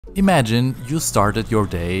Imagine you started your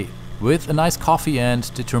day with a nice coffee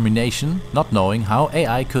and determination, not knowing how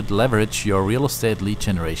AI could leverage your real estate lead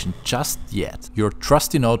generation just yet. Your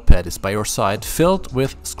trusty notepad is by your side, filled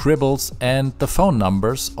with scribbles and the phone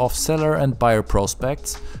numbers of seller and buyer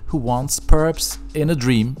prospects who once, perhaps in a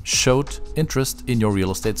dream, showed interest in your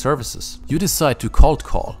real estate services. You decide to cold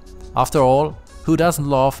call. After all, who doesn't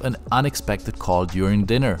love an unexpected call during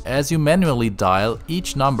dinner? As you manually dial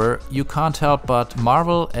each number, you can't help but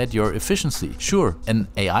marvel at your efficiency. Sure, an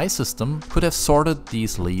AI system could have sorted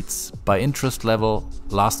these leads by interest level,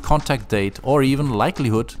 last contact date, or even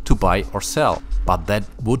likelihood to buy or sell. But that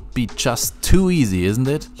would be just too easy, isn't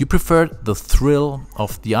it? You preferred the thrill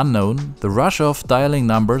of the unknown, the rush of dialing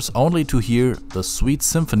numbers only to hear the sweet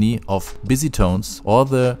symphony of busy tones or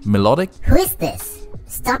the melodic "Who is this?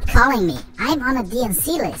 Stop calling me. I'm on a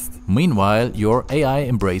DNC list." Meanwhile, your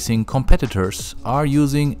AI-embracing competitors are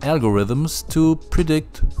using algorithms to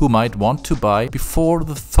predict who might want to buy before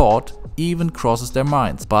the thought even crosses their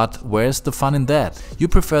minds. But where's the fun in that? You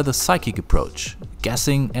prefer the psychic approach,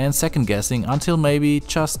 guessing and second-guessing until maybe,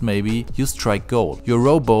 just maybe, you strike gold. Your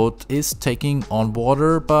rowboat is taking on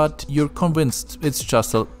water, but you're convinced it's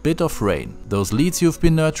just a bit of rain. Those leads you've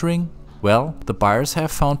been nurturing? Well, the buyers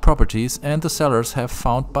have found properties and the sellers have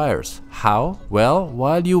found buyers. How? Well,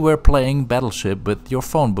 while you were playing Battleship with your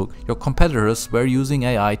phone book, your competitors were using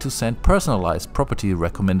AI to send personalized property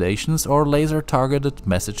recommendations or laser-targeted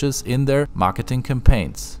messages in their marketing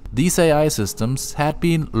campaigns. These AI systems had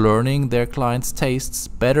been learning their clients' tastes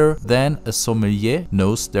better than a sommelier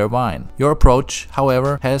knows their wine. Your approach,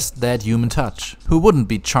 however, has that human touch. Who wouldn't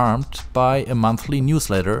be charmed by a monthly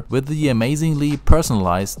newsletter with the amazingly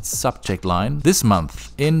personalized subject line, "This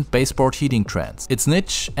month in baseboard heating trends"? It's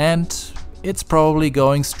niche and it's probably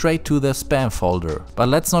going straight to the spam folder. But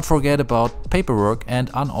let's not forget about paperwork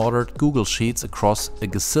and unordered Google Sheets across a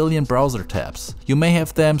gazillion browser tabs. You may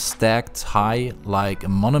have them stacked high like a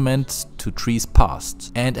monument to trees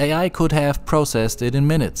past. And AI could have processed it in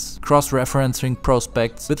minutes, cross-referencing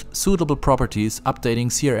prospects with suitable properties,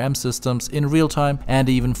 updating CRM systems in real time, and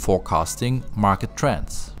even forecasting market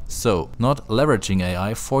trends. So, not leveraging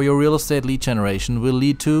AI for your real estate lead generation will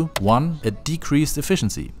lead to 1. A decreased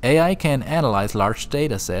efficiency. AI can analyze large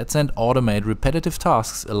data sets and automate repetitive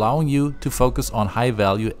tasks, allowing you to focus on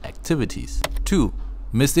high-value activities. 2.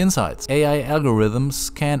 Missed insights. AI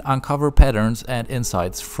algorithms can uncover patterns and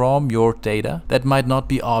insights from your data that might not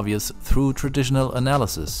be obvious through traditional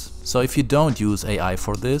analysis. So if you don't use AI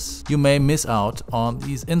for this, you may miss out on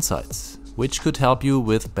these insights, which could help you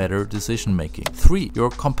with better decision making. 3. Your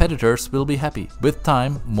competitors will be happy. With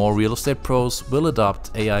time, more real estate pros will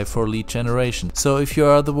adopt AI for lead generation. So if you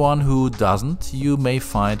are the one who doesn't, you may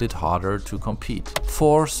find it harder to compete.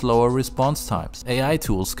 4. Slower response times. AI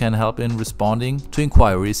tools can help in responding to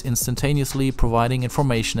inquiries instantaneously, providing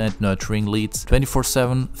information and nurturing leads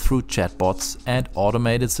 24/7 through chatbots and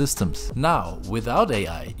automated systems. Now, without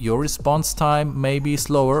AI, your response time may be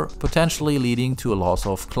slower, potentially leading to a loss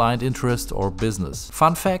of client interest or business.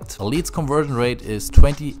 Fun fact, a leads conversion rate is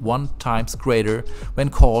 21 times greater when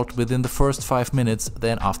called within the first 5 minutes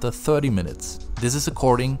than after 30 minutes. This is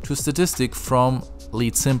according to a statistic from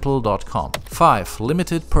leadsimple.com. 5.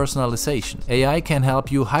 Limited personalization. AI can help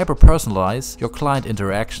you hyper-personalize your client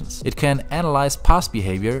interactions. It can analyze past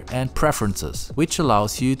behavior and preferences, which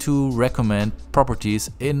allows you to recommend properties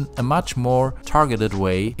in a much more targeted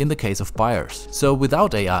way in the case of buyers. So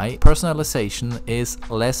without AI, personalization is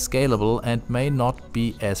less scalable and may not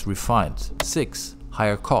be as refined. 6.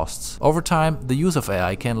 Higher costs. Over time, the use of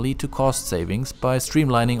AI can lead to cost savings by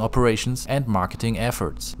streamlining operations and marketing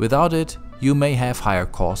efforts. Without it, you may have higher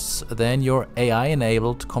costs than your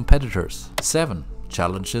AI-enabled competitors. 7.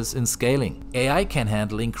 Challenges in scaling. AI can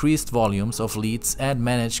handle increased volumes of leads and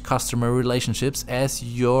manage customer relationships as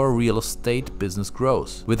your real estate business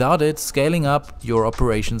grows. Without it, scaling up your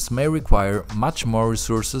operations may require much more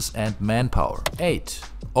resources and manpower. 8.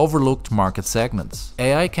 Overlooked market segments.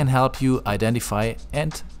 AI can help you identify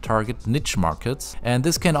and target niche markets, and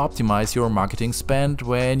this can optimize your marketing spend.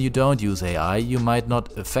 When you don't use AI, you might not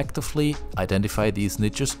effectively identify these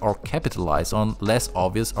niches or capitalize on less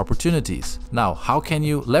obvious opportunities. Now, how can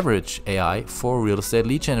you leverage AI for real estate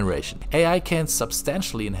lead generation? AI can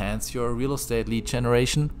substantially enhance your real estate lead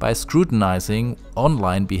generation by scrutinizing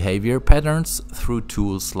online behavior patterns through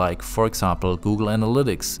tools like, for example, Google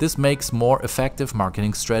Analytics. This makes more effective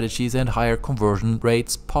marketing strategies and higher conversion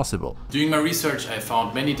rates possible. Doing my research, I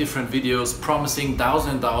found many different videos promising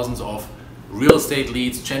thousands and thousands of real estate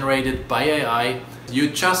leads generated by AI. You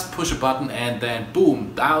just push a button and then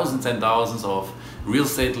boom, thousands and thousands of real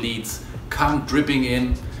estate leads come dripping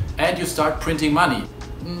in and you start printing money.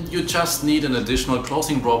 You just need an additional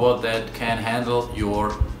closing robot that can handle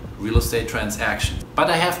your real estate transaction.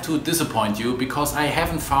 But I have to disappoint you because I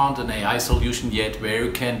haven't found an AI solution yet where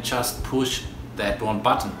you can just push that one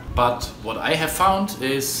button. But what I have found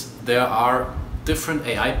is there are different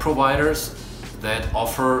AI providers that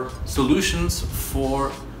offer solutions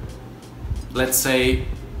for, let's say,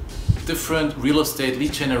 different real estate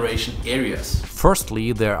lead generation areas.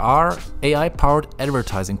 Firstly, there are AI-powered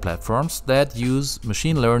advertising platforms that use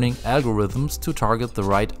machine learning algorithms to target the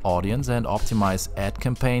right audience and optimize ad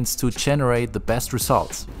campaigns to generate the best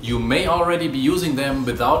results. You may already be using them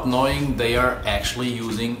without knowing they are actually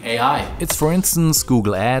using AI. It's for instance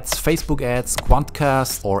Google Ads, Facebook Ads,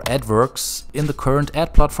 Quantcast or AdWorks. In the current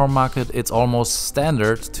ad platform market, it's almost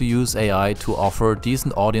standard to use AI to offer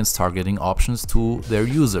decent audience targeting options to their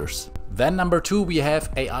users. Then number 2, we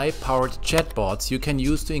have AI-powered chatbots you can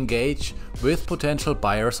use to engage with potential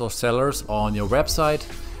buyers or sellers on your website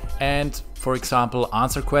and, for example,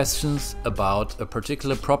 answer questions about a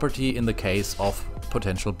particular property in the case of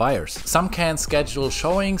potential buyers. Some can schedule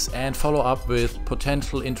showings and follow up with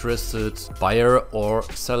potential interested buyer or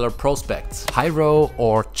seller prospects. Hyro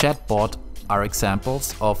or Chatbot are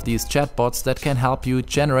examples of these chatbots that can help you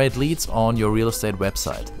generate leads on your real estate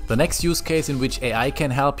website. The next use case in which AI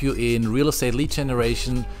can help you in real estate lead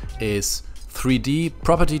generation is 3D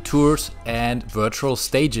property tours and virtual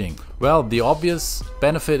staging. Well, the obvious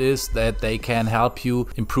benefit is that they can help you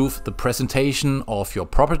improve the presentation of your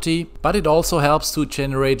property, but it also helps to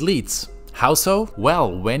generate leads. How so?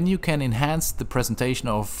 Well, when you can enhance the presentation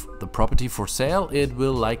of the property for sale, it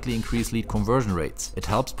will likely increase lead conversion rates. It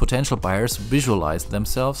helps potential buyers visualize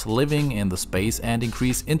themselves living in the space and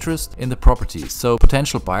increase interest in the property. So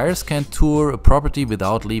potential buyers can tour a property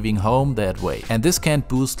without leaving home that way. And this can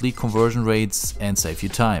boost lead conversion rates and save you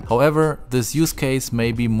time. However, this use case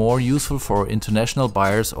may be more useful for international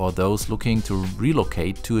buyers or those looking to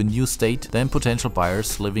relocate to a new state than potential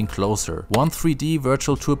buyers living closer. One 3D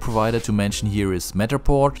virtual tour provider to mention here is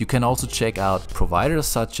Matterport. You can also check out providers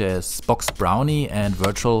such as Box Brownie and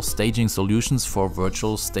virtual staging solutions for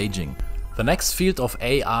virtual staging. The next field of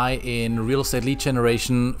AI in real estate lead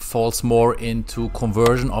generation falls more into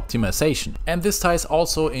conversion optimization. And this ties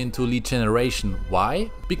also into lead generation.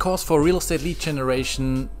 Why? Because for real estate lead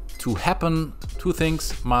generation to happen, two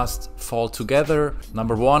things must fall together.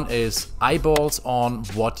 Number 1 is eyeballs on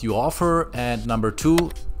what you offer, and number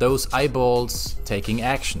 2, those eyeballs taking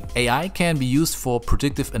action. AI can be used for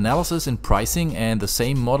predictive analysis in pricing, and the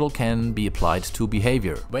same model can be applied to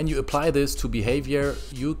behavior. When you apply this to behavior,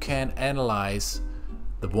 you can analyze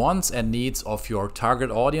the wants and needs of your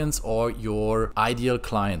target audience or your ideal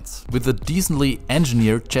clients. With a decently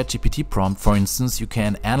engineered ChatGPT prompt, for instance, you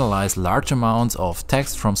can analyze large amounts of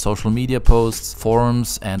text from social media posts,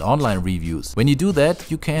 forums, and online reviews. When you do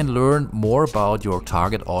that, you can learn more about your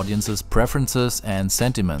target audience's preferences and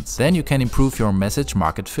sentiments. Then you can improve your message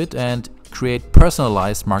market fit and create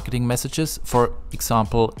personalized marketing messages, for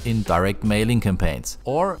example in direct mailing campaigns.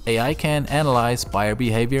 Or AI can analyze buyer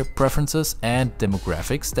behavior, preferences and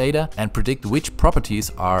demographics data and predict which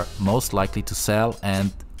properties are most likely to sell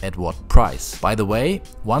and at what price. By the way,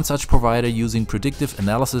 one such provider using predictive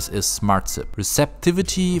analysis is SmartZip.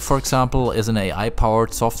 Receptivity, for example, is an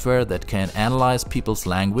AI-powered software that can analyze people's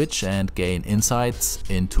language and gain insights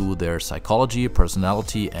into their psychology,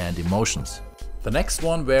 personality and emotions. The next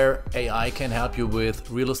one where AI can help you with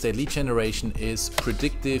real estate lead generation is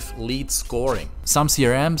predictive lead scoring. Some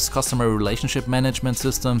CRMs, customer relationship management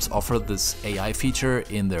systems, offer this AI feature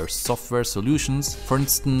in their software solutions. For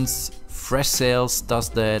instance, Fresh Sales does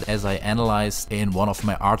that, as I analyzed in one of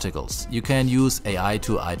my articles. You can use AI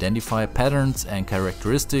to identify patterns and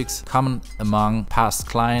characteristics common among past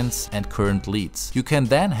clients and current leads. You can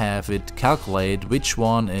then have it calculate which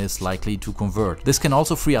one is likely to convert. This can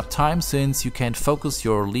also free up time, since you can focus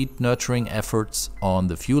your lead nurturing efforts on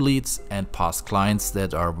the few leads and past clients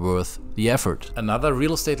that are worth the effort. Another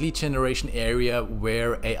real estate lead generation area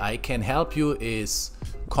where AI can help you is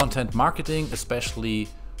content marketing, especially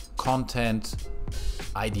content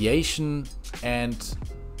ideation and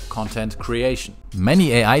content creation.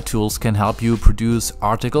 Many AI tools can help you produce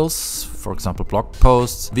articles, for example blog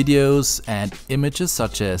posts, videos and images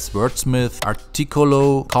such as Wordsmith,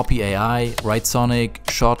 Articolo, Copy AI, Writesonic,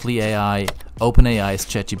 Shortly AI, OpenAI's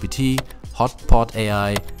ChatGPT, Hotpot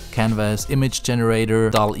AI, Canvas Image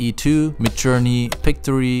Generator, DALL-E 2, Midjourney,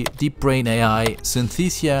 Pictory, DeepBrain AI,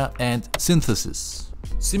 Synthesia and Synthesis.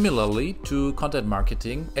 Similarly to content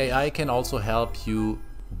marketing, AI can also help you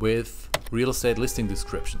with real estate listing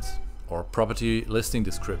descriptions. or property listing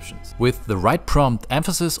descriptions. With the right prompt,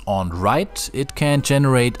 emphasis on right, it can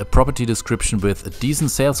generate a property description with a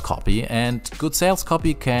decent sales copy, and good sales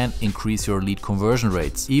copy can increase your lead conversion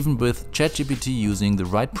rates. Even with ChatGPT using the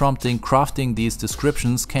right prompting, crafting these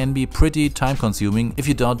descriptions can be pretty time consuming if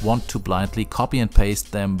you don't want to blindly copy and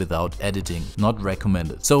paste them without editing. Not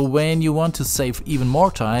recommended. So when you want to save even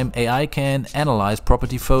more time, AI can analyze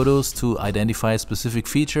property photos to identify specific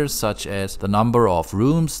features such as the number of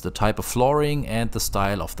rooms, the type of flooring, and the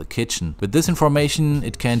style of the kitchen. With this information,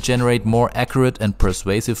 it can generate more accurate and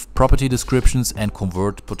persuasive property descriptions and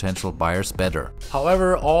convert potential buyers better.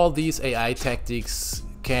 However, all these AI tactics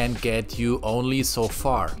can get you only so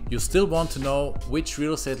far. You still want to know which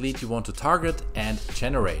real estate lead you want to target and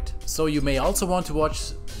generate. So you may also want to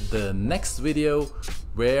watch the next video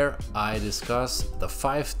where I discuss the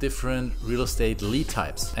 5 different real estate lead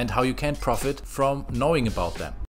types and how you can profit from knowing about them.